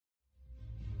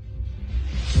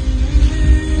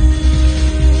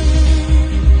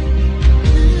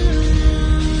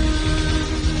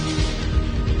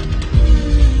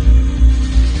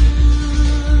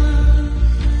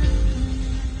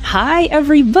Hi,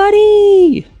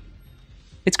 everybody!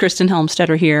 It's Kristen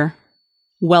Helmstetter here.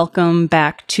 Welcome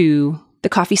back to the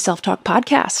Coffee Self-Talk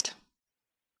Podcast.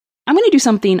 I'm going to do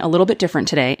something a little bit different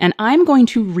today, and I'm going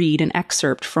to read an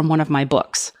excerpt from one of my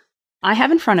books. I have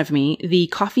in front of me the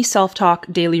Coffee Self-Talk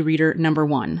Daily Reader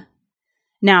 #1.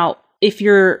 Now, if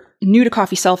you're new to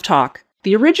Coffee Self-Talk,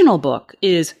 the original book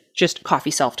is just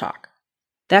Coffee Self-Talk.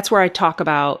 That's where I talk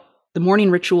about the morning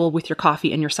ritual with your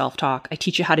coffee and your self-talk. I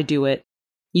teach you how to do it.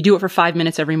 You do it for 5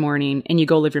 minutes every morning, and you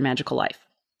go live your magical life.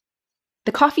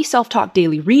 The Coffee Self-Talk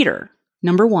Daily Reader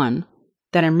 #1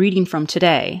 that I'm reading from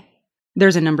today,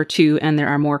 there's a #2, and there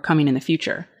are more coming in the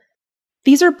future.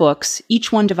 These are books,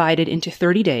 each one divided into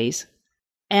 30 days,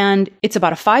 and it's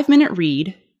about a 5-minute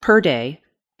read per day,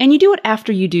 and you do it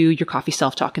after you do your Coffee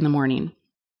Self-Talk in the morning.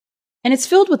 And it's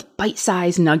filled with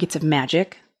bite-sized nuggets of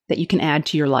magic that you can add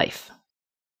to your life.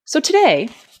 So today,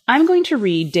 I'm going to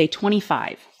read day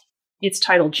 25. It's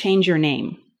titled Change Your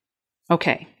Name.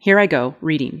 Okay, here I go,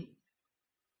 reading.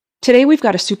 Today we've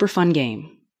got a super fun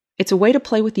game. It's a way to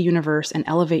play with the universe and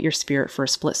elevate your spirit for a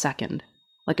split second,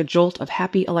 like a jolt of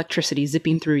happy electricity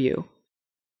zipping through you.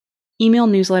 Email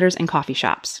newsletters and coffee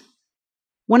shops.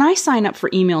 When I sign up for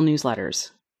email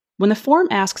newsletters, when the form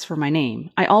asks for my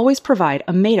name, I always provide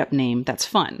a made-up name that's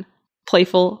fun,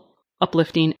 playful,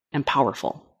 uplifting, and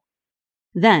powerful.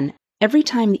 Then, every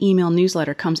time the email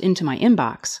newsletter comes into my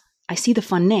inbox, I see the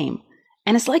fun name,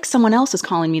 and it's like someone else is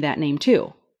calling me that name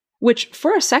too, which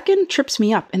for a second trips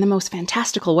me up in the most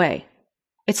fantastical way.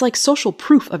 It's like social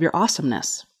proof of your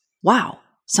awesomeness. Wow,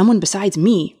 someone besides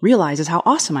me realizes how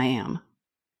awesome I am.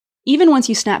 Even once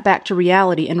you snap back to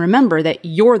reality and remember that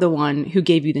you're the one who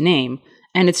gave you the name,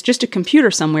 and it's just a computer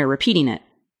somewhere repeating it,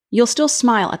 you'll still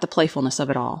smile at the playfulness of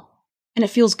it all. And it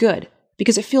feels good,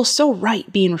 because it feels so right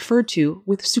being referred to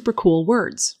with super cool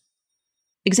words.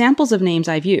 Examples of names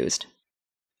I've used: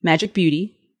 Magic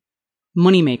Beauty,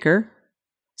 Moneymaker,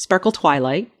 Sparkle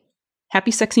Twilight, Happy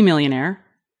Sexy Millionaire,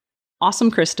 Awesome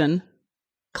Kristen,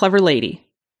 Clever Lady.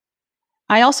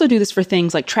 I also do this for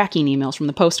things like tracking emails from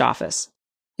the post office.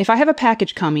 If I have a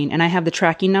package coming and I have the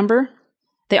tracking number,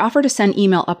 they offer to send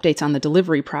email updates on the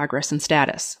delivery progress and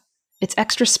status. It's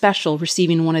extra special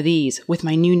receiving one of these with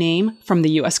my new name from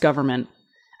the US government.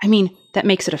 I mean, that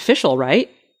makes it official,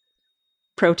 right?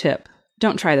 Pro tip: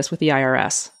 don't try this with the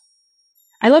IRS.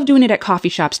 I love doing it at coffee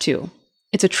shops too.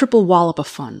 It's a triple wallop of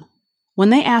fun. When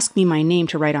they ask me my name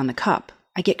to write on the cup,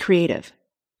 I get creative.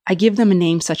 I give them a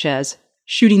name such as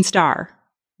Shooting Star,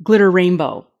 Glitter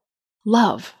Rainbow,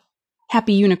 Love,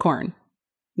 Happy Unicorn,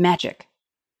 Magic.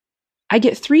 I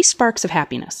get 3 sparks of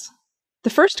happiness. The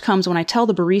first comes when I tell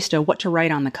the barista what to write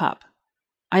on the cup.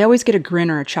 I always get a grin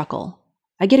or a chuckle.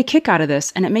 I get a kick out of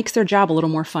this, and it makes their job a little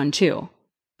more fun too.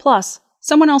 Plus,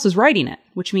 someone else is writing it,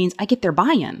 which means I get their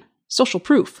buy-in, social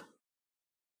proof.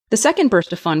 The second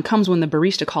burst of fun comes when the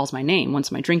barista calls my name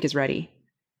once my drink is ready.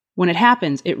 When it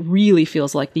happens, it really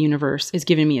feels like the universe is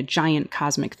giving me a giant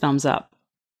cosmic thumbs up.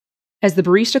 As the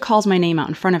barista calls my name out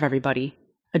in front of everybody,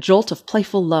 a jolt of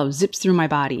playful love zips through my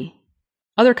body.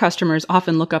 Other customers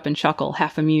often look up and chuckle,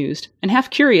 half amused, and half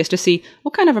curious to see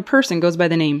what kind of a person goes by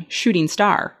the name Shooting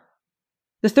Star.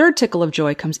 The third tickle of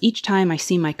joy comes each time I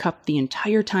see my cup the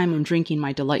entire time I'm drinking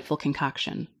my delightful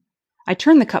concoction. I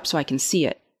turn the cup so I can see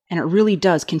it, and it really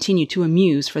does continue to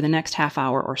amuse for the next half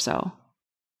hour or so.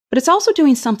 But it's also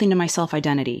doing something to my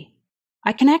self-identity.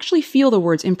 I can actually feel the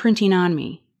words imprinting on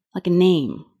me, like a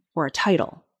name or a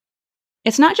title.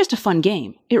 It's not just a fun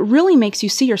game, it really makes you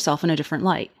see yourself in a different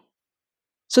light.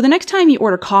 So the next time you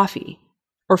order coffee,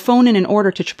 or phone in an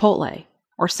order to Chipotle,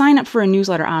 or sign up for a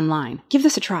newsletter online, give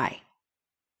this a try.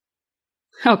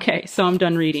 Okay, so I'm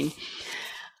done reading.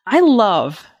 I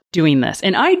love doing this,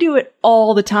 and I do it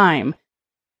all the time.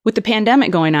 With the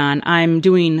pandemic going on, I'm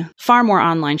doing far more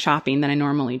online shopping than I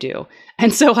normally do.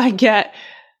 And so I get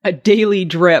a daily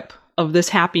drip of this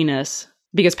happiness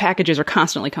because packages are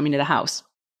constantly coming to the house.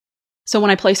 So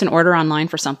when I place an order online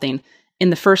for something,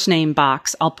 in the first name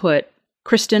box, I'll put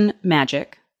Kristen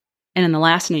Magic, and in the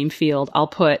last name field, I'll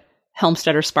put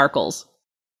Helmstetter Sparkles.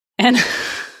 And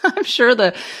I'm sure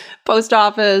the post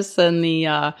office and the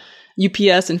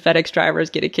UPS and FedEx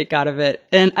drivers get a kick out of it.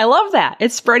 And I love that.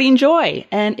 It's spreading joy.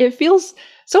 And it feels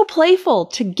so playful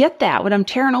to get that when I'm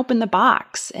tearing open the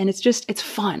box. And it's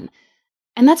fun.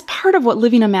 And that's part of what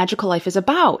living a magical life is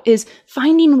about, is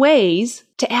finding ways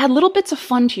to add little bits of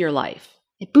fun to your life.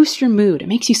 It boosts your mood. It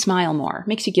makes you smile more,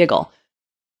 makes you giggle.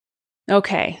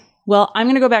 Okay, well, I'm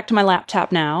going to go back to my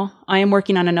laptop now. I am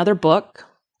working on another book.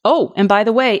 Oh, and by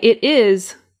the way, it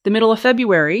is the middle of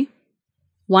February.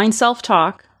 Wine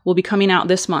Self-Talk will be coming out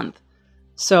this month.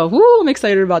 So, I'm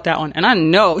excited about that one. And I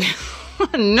know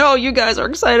No, you guys are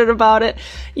excited about it.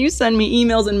 You send me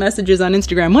emails and messages on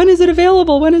Instagram. When is it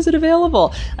available? When is it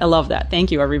available? I love that.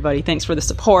 Thank you, everybody. Thanks for the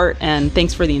support and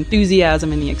thanks for the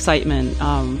enthusiasm and the excitement.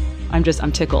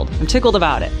 I'm tickled. I'm tickled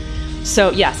about it.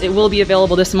 So yes, it will be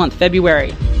available this month,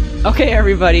 February. Okay,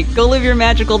 everybody, go live your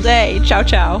magical day. Ciao,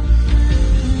 ciao.